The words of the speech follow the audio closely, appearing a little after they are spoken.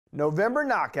November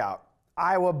knockout.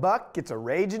 Iowa buck gets a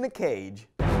rage in a cage.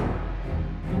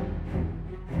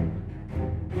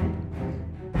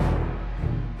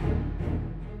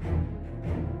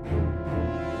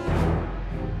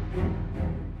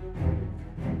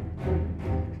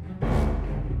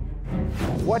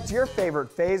 What's your favorite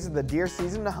phase of the deer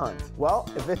season to hunt? Well,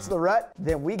 if it's the rut,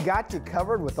 then we got you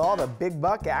covered with all the big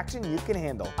buck action you can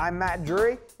handle. I'm Matt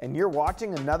Drury, and you're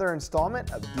watching another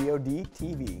installment of DoD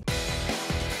TV.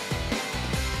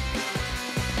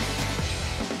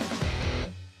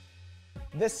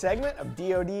 This segment of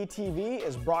DoD TV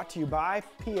is brought to you by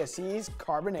PSE's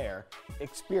Carbon Air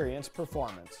Experience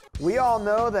Performance. We all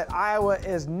know that Iowa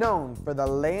is known for the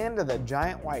land of the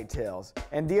giant whitetails,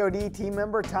 and DoD team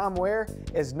member Tom Ware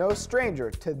is no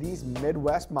stranger to these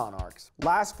Midwest monarchs.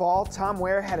 Last fall, Tom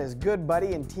Ware had his good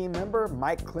buddy and team member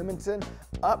Mike Klemmensen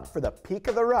up for the peak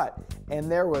of the rut,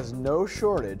 and there was no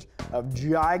shortage of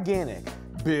gigantic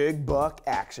big buck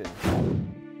action.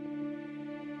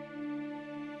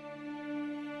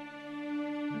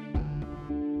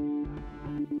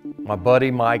 My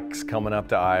buddy Mike's coming up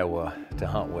to Iowa to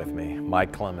hunt with me,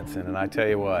 Mike Klemmensen, and I tell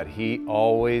you what, he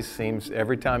always seems,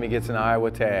 every time he gets an Iowa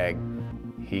tag,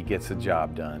 he gets the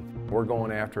job done. We're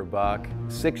going after a buck,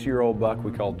 6-year-old buck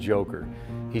we call Joker.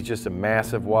 He's just a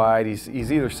massive wide. He's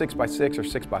either 6x6 or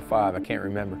 6x5, I can't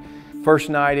remember. First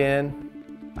night in,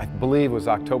 I believe it was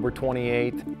October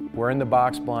 28th. We're in the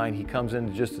box blind. He comes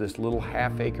into just this little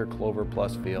half-acre clover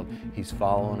plus field. He's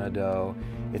following a doe.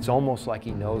 It's almost like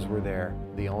he knows we're there.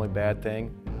 The only bad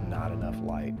thing, not enough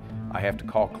light. I have to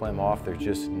call Clem off. There's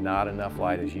just not enough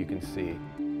light, as you can see.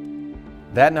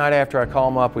 That night after I call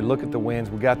him up, we look at the winds.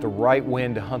 We got the right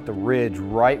wind to hunt the ridge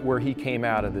right where he came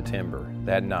out of the timber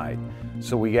that night.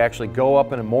 So we actually go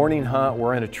up in a morning hunt.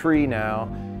 We're in a tree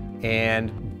now,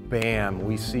 and bam,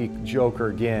 we see Joker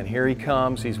again. Here he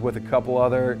comes. He's with a couple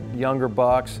other younger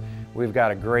bucks. We've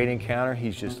got a great encounter.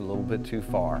 He's just a little bit too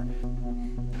far.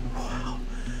 Wow,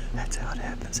 that's how it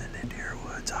happens in the deer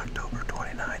woods, October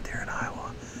 29th here in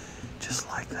Iowa. Just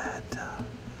like that,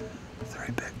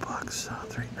 3 big bucks,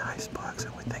 3 nice bucks,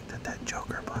 and we think that that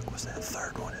Joker buck was that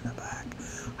 3rd one in the back.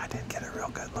 I didn't get a real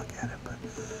good look at it, but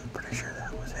pretty sure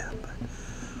that was him. But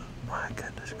my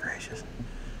goodness gracious.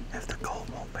 If the cold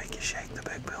won't make you shake, the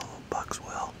big bill bucks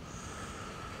will.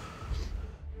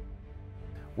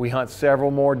 We hunt several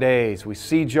more days. We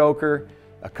see Joker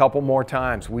a couple more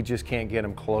times. We just can't get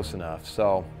him close enough.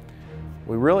 So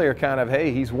we really are kind of,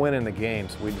 hey, he's winning the game.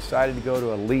 So we decided to go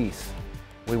to a lease.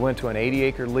 We went to an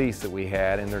 80-acre lease that we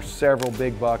had, and there's several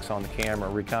big bucks on the camera,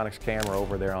 Reconyx camera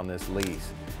over there on this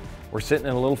lease. We're sitting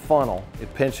in a little funnel.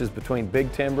 It pinches between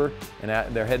big timber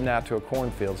and they're heading out to a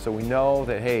cornfield. So we know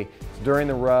that, hey, it's during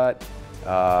the rut.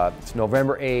 It's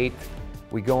November 8th.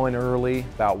 We go in early,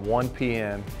 about 1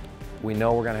 p.m. We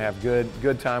know we're gonna have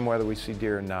good time whether we see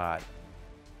deer or not.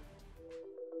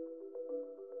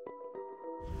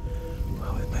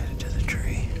 Well, we made it to the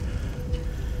tree.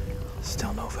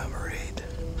 Still November 8th.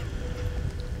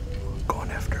 We're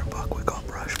going after a buck we call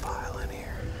brush pile in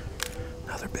here.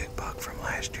 Another big buck from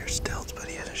last year's stilts, but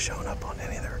he hasn't shown up on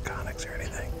any of the Reconyx or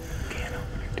anything. Can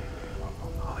opener too.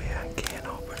 Oh yeah, can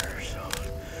opener. So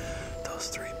those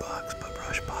 3 bucks, but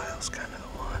brush pile's kind of the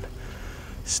one.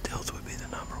 Stilts would be the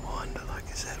 #1, but like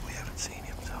I said, we haven't seen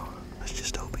him, so let's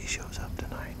just hope he shows up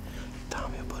tonight.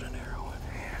 Tommy will put an arrow in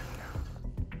there.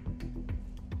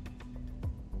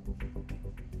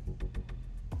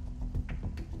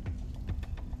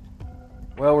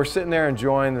 Well, we're sitting there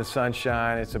enjoying the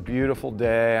sunshine. It's a beautiful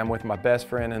day. I'm with my best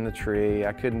friend in the tree.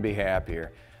 I couldn't be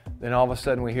happier. Then all of a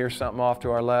sudden we hear something off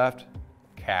to our left.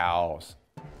 Cows.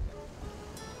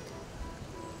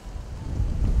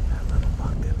 That little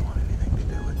buck didn't want anything to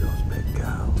do with those big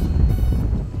cows.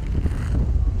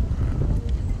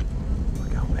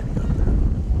 Look how many of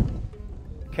them.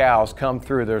 Cows come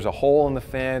through. There's a hole in the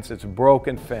fence. It's a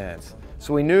broken fence.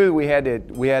 So we knew we had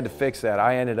to fix that.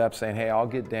 I ended up saying, hey, I'll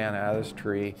get down out of this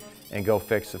tree and go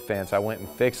fix the fence. I went and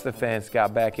fixed the fence,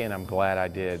 got back in. I'm glad I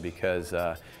did, because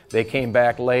they came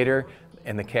back later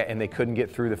and they couldn't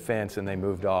get through the fence, and they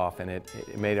moved off, and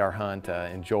it made our hunt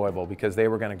enjoyable, because they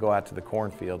were going to go out to the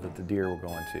cornfield that the deer were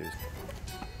going to.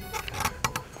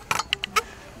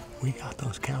 We got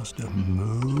those cows to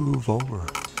move over.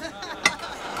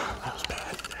 That was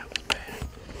bad. That was bad.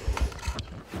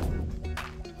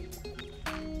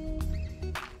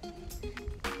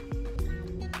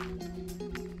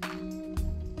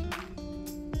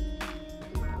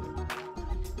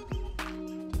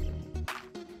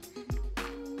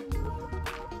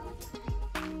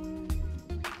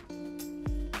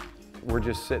 We're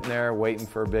just sitting there waiting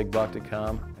for a big buck to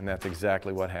come, and that's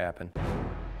exactly what happened.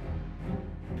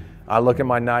 I look at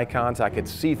my Nikons, I could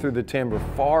see through the timber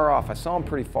far off. I saw him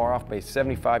pretty far off, maybe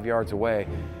 75 yards away.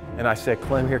 And I said,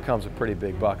 Clem, here comes a pretty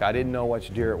big buck. I didn't know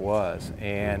which deer it was,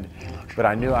 but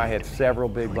I knew I had several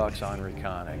big bucks on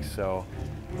Reconics. So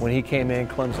when he came in,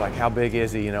 Clem's like, how big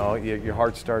is he? You know, your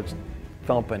heart starts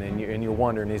thumping and you're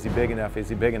wondering, is he big enough? Is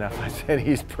he big enough? I said,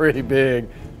 he's pretty big.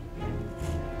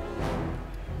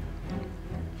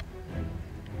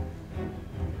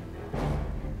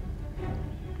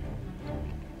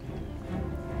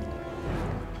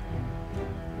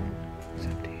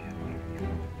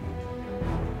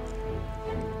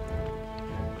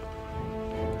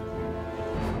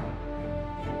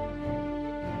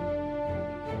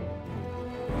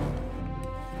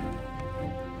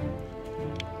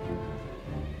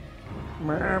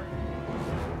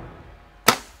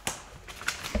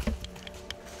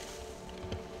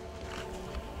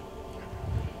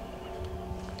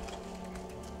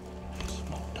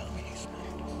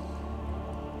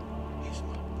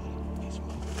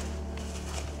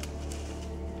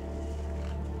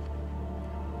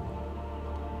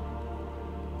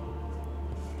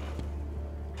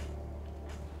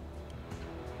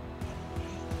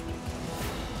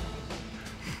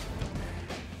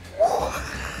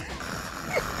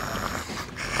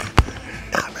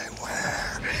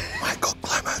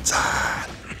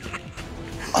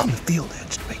 On the field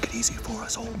edge to make it easy for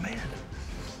us, old man.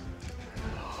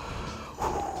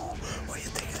 What do you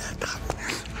think of that, Tom?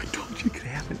 I told you could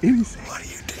happen anything. What do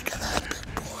you think of that,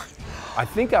 big boy? I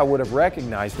think I would have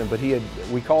recognized him, but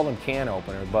we called him can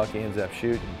opener. Buck ends up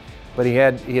shooting, but he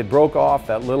had broke off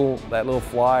that little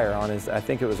flyer on his. I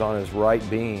think it was on his right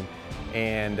beam,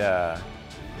 and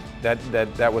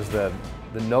that was the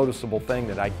noticeable thing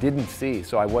that I didn't see.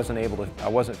 So I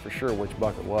wasn't for sure which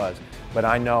buck it was, but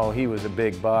I know he was a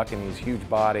big buck and he's huge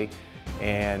body,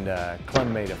 and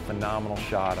Clem made a phenomenal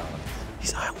shot on him.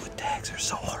 These Iowa tags are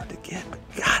so hard to get, but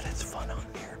God, it's fun on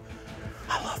here.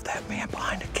 I love that man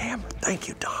behind the camera. Thank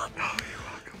you, Don. Oh, you're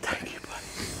welcome. Thank you, buddy.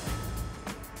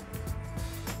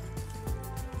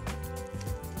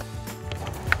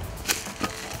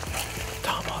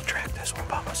 Tom, I'll track this one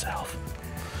by myself.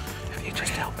 If you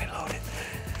just help me load it.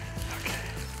 Okay.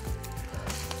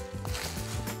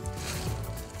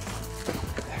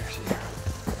 There's here.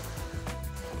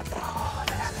 Oh,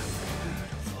 that's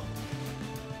beautiful.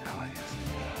 Oh, yes.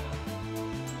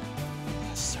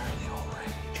 Yes, sir, the old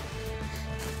range.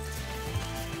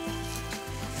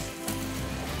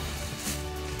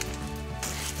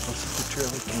 Let's put the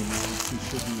trailer came in. He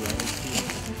should be right here.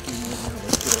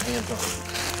 Let's get our hands on it.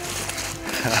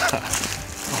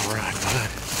 All right, bud.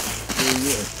 Here he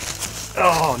is.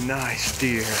 Oh, nice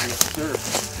deer. Yes, sir.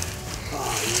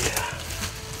 Oh,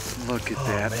 yeah. Look at Oh,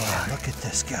 that. man, look at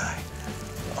this guy.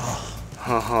 Oh,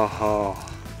 Ho, ho, ho.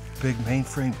 big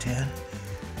mainframe 10.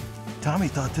 Tommy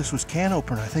thought this was can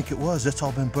opener. I think it was. That's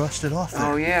all been busted off there.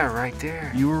 Oh, yeah, right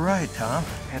there. You were right, Tom.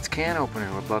 That's can opener,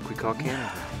 what buck we call can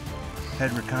opener.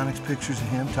 Had Reconics pictures of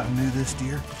him. Tom knew this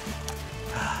deer.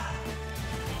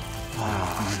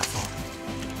 Oh, beautiful.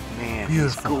 Man,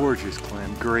 Beautiful. he's gorgeous,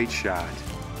 Clem. Great shot.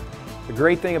 The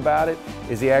great thing about it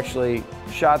is he actually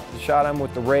shot him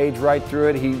with the rage right through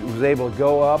it. He was able to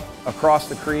go up across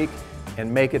the creek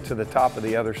and make it to the top of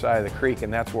the other side of the creek,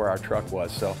 and that's where our truck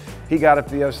was. So he got up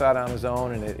to the other side on his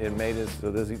own, and it made it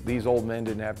so these old men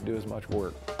didn't have to do as much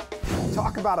work.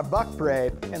 Talk about a buck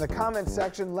parade. In the comments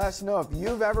section, let us know if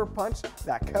you've ever punched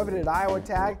that coveted Iowa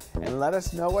tag, and let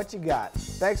us know what you got.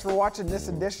 Thanks for watching this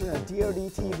edition of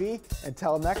DoD TV.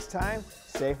 Until next time,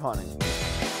 safe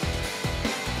hunting.